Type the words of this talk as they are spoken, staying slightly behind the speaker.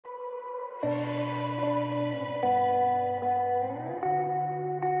Hi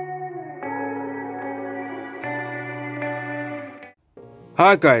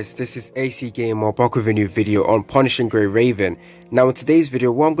guys, this is AC Gamer back with a new video on Punishing Grey Raven. Now in today's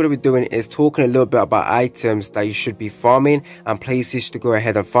video, what I'm going to be doing is talking a little bit about items that you should be farming and places to go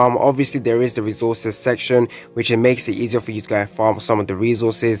ahead and farm. Obviously there is the resources section, which it makes it easier for you to go and farm some of the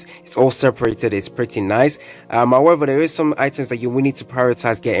resources. It's all separated, it's pretty nice. However, there is some items that you will need to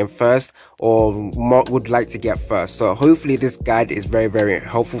prioritize getting first or would like to get first. So hopefully this guide is very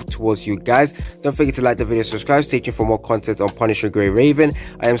helpful towards you guys. Don't forget to like the video, subscribe, stay tuned for more content on Punishing Grey Raven.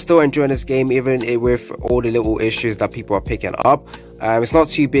 I am still enjoying this game even with all the little issues that people are picking up. It's not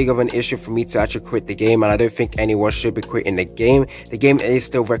too big of an issue for me to actually quit the game, and I don't think anyone should be quitting the game. The game is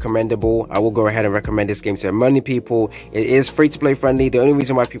still recommendable. I will go ahead and recommend this game to many people. It is free to play friendly. The only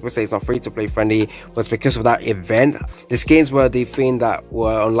reason why people say it's not free to play friendly was because of that event. The skins were the thing that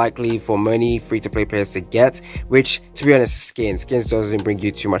were unlikely for many free to play players to get, which to be honest, skins doesn't bring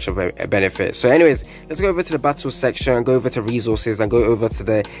you too much of a benefit. So anyways, let's go over to the battle section, go over to resources, and go over to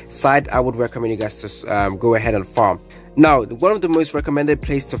the side I would recommend you guys to go ahead and farm. Now, one of the most recommended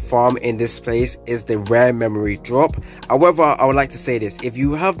place to farm in this place is the rare memory drop. However, I would like to say this: if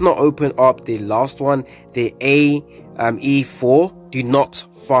you have not opened up the last one, the AE4, do not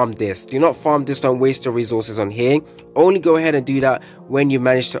farm this. Do not farm this. Don't waste your resources on here. Only go ahead and do that when you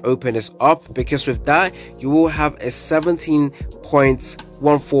manage to open this up, because with that you will have a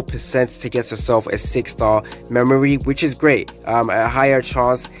 17.14% to get yourself a 6-star memory, which is great. A higher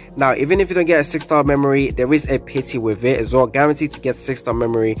chance. Now, even if you don't get a 6-star memory, there is a pity with it as well. Guaranteed to get 6-star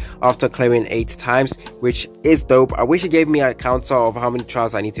memory after clearing 8 times, which is dope. I wish it gave me a counter of how many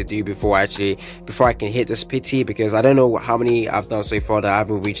trials I need to do before I can hit this pity, because I don't know how many I've done so far that I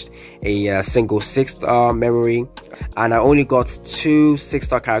haven't reached a single 6-star memory, and I only got 2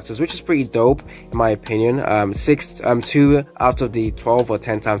 6-star characters, which is pretty dope in my opinion. 2 out of the 12 or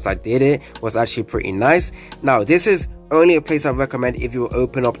 10 times I did it was actually pretty nice. Now, this is only a place I recommend if you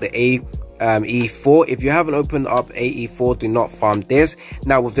open up the AE4. If you haven't opened up AE4, do not farm this.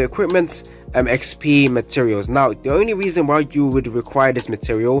 Now, with the equipment XP materials, now the only reason why you would require this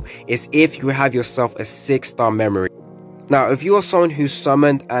material is if you have yourself a 6-star memory. Now, if you are someone who's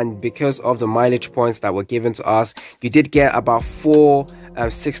summoned and because of the mileage points that were given to us, you did get about 4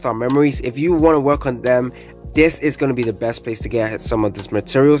 6-star memories. If you want to work on them, this is going to be the best place to get some of these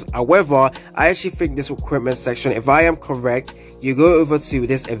materials. However, I actually think this equipment section, if I am correct, you go over to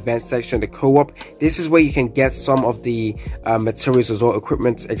this event section, the co-op. This is where you can get some of the materials as well,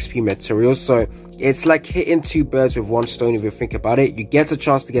 equipment XP materials. So it's like hitting 2 birds with 1 stone if you think about it. You get a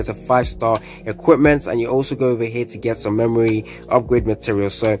chance to get a 5-star equipment, and you also go over here to get some memory upgrade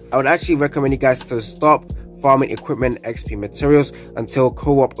materials. So I would actually recommend you guys to stop farming equipment XP materials until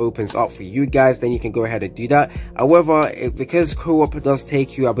co-op opens up for you guys. Then you can go ahead and do that. However, because co-op does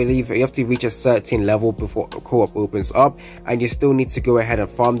take you, I believe you have to reach a certain level before co-op opens up, and you still need to go ahead and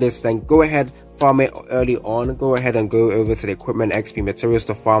farm this, then go ahead, farm it early on. Go ahead and go over to the equipment XP materials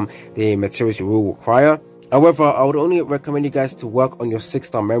to farm the materials you will require. However, I would only recommend you guys to work on your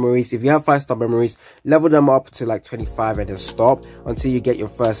 6-star memories. If you have 5-star memories, level them up to like 25 and then stop until you get your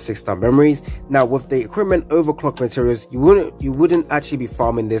first 6-star memories. Now, with the equipment overclock materials, you wouldn't actually be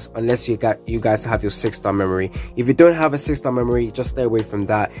farming this unless you guys have your 6-star memory. If you don't have a 6-star memory, just stay away from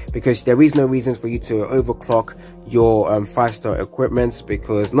that, because there is no reason for you to overclock your 5-star equipments,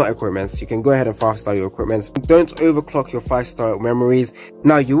 because not equipments, you can go ahead and 5-star your equipments. Don't overclock your 5-star memories.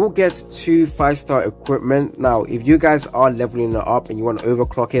 Now, you will get 2 5-star equipment. Now, if you guys are leveling it up and you want to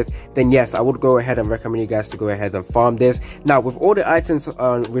overclock it, then yes, I would go ahead and recommend you guys to go ahead and farm this. Now, with all the items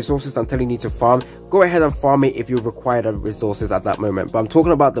resources I'm telling you to farm, go ahead and farm it if you require the resources at that moment. But I'm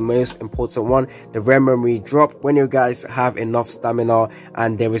talking about the most important one, the rare memory drop. When you guys have enough stamina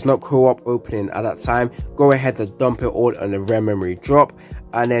and there is no co-op opening at that time, go ahead and dump it all on the rare memory drop,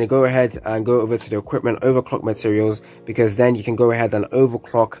 and then go ahead and go over to the equipment overclock materials, because then you can go ahead and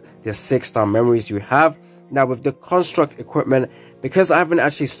overclock the 6-star memories you have. Now, with the construct equipment, because I haven't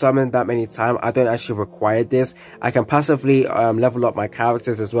actually summoned that many times, I don't actually require this. I can passively level up my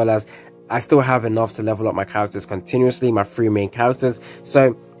characters, as well as I still have enough to level up my characters continuously, my 3 main characters.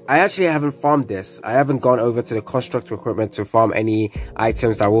 So I actually haven't farmed this. I haven't gone over to the construct equipment to farm any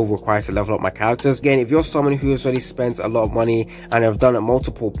items that will require to level up my characters. Again, if you're someone who has already spent a lot of money and have done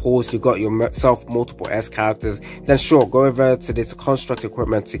multiple pulls, you got yourself multiple S characters, then sure, go over to this construct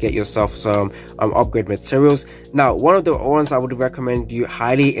equipment to get yourself some upgrade materials. Now, one of the ones I would recommend you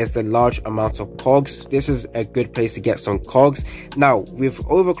highly is the large amount of cogs. This is a good place to get some cogs. Now, with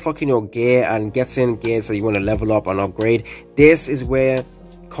overclocking your gear and getting gears that you want to level up and upgrade, this is where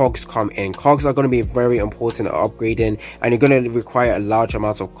cogs come in. Cogs are going to be very important at upgrading, and you're going to require a large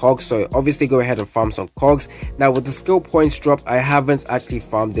amount of cogs, so obviously go ahead and farm some cogs. Now with the skill points drop, I haven't actually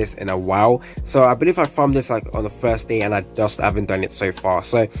farmed this in a while, so I believe I farmed this like on the first day, and I just haven't done it so far.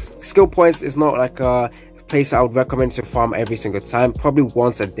 So skill points is not like a place I would recommend to farm every single time, probably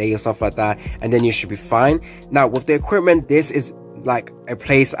once a day or something like that, and then you should be fine. Now with the equipment, this is like a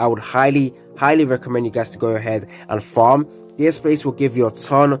place I would highly recommend you guys to go ahead and farm. This place will give you a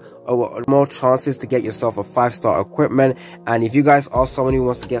ton of more chances to get yourself a 5-star equipment, and if you guys are someone who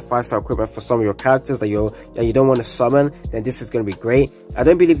wants to get 5-star equipment for some of your characters that you don't want to summon, then this is going to be great. I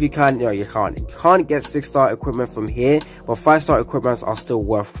don't believe you can, you can't get 6-star equipment from here, but 5-star equipments are still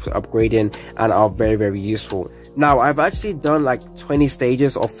worth upgrading and are very useful. Now I've actually done like 20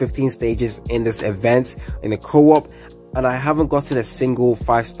 stages or 15 stages in this event in the co-op, and I haven't gotten a single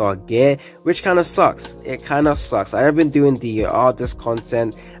 5-star gear, which kind of sucks. It kind of sucks. I have been doing the artist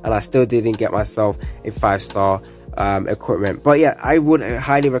content and I still didn't get myself a 5-star equipment. But yeah, I would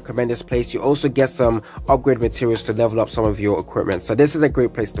highly recommend this place. You also get some upgrade materials to level up some of your equipment, so this is a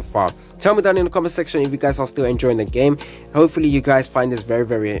great place to farm. Tell me down in the comment section if you guys are still enjoying the game. Hopefully you guys find this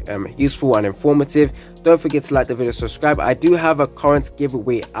very useful and informative. Don't forget to like the video, subscribe. I do have a current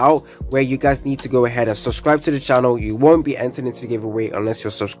giveaway out where you guys need to go ahead and subscribe to the channel. You won't be entered into the giveaway unless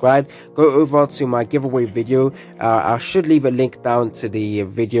you're subscribed. Go over to my giveaway video. I should leave a link down to the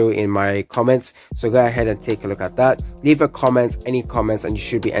video in my comments, so go ahead and take a look at that. Leave a comment, any comments, and you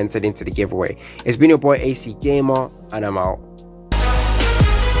should be entered into the giveaway. It's been your boy AC Gamer, and I'm out.